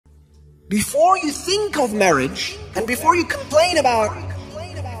before you think of marriage, and before you complain about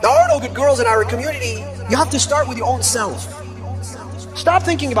there are no good girls in our community, you have to start with your own self. Stop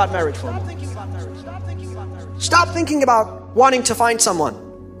thinking about marriage for a moment. Stop thinking about wanting to find someone.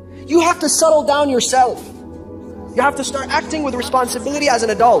 You have to settle down yourself. You have to start acting with responsibility as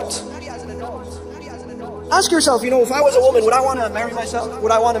an adult. Ask yourself, if I was a woman, would I want to marry myself?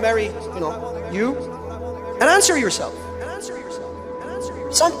 Would I want to marry, you? And answer yourself.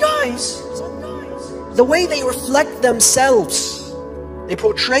 Some guys, the way they reflect themselves, they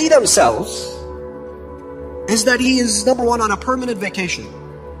portray themselves, is that he is, number one, on a permanent vacation.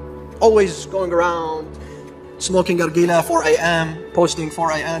 Always going around, smoking argila, 4 a.m., posting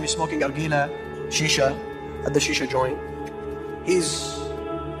 4 a.m., he's smoking argila, shisha, at the shisha joint. He's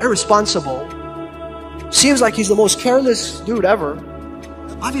irresponsible. Seems like he's the most careless dude ever.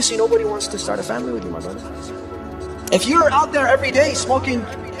 Obviously, nobody wants to start a family with you, my brother. If you're out there every day smoking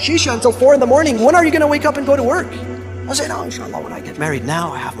shisha until 4 in the morning, when are you going to wake up and go to work? I say, no, inshallah, when I get married,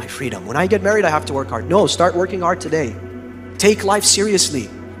 now I have my freedom. When I get married, I have to work hard. No, start working hard today. Take life seriously.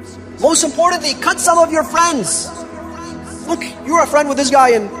 Most importantly, cut some of your friends. Look, you were a friend with this guy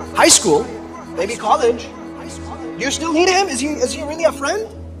in high school, maybe college. Do you still need him? Is he really a friend?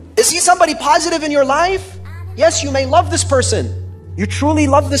 Is he somebody positive in your life? Yes, you may love this person. You truly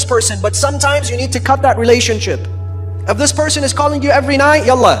love this person, but sometimes you need to cut that relationship. If this person is calling you every night,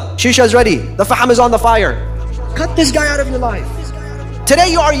 yalla, shisha is ready, the faham is on the fire. Cut this guy out of your life.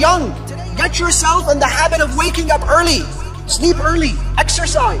 Today you are young. Get yourself in the habit of waking up early. Sleep early.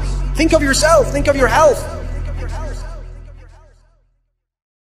 Exercise. Think of yourself. Think of your health.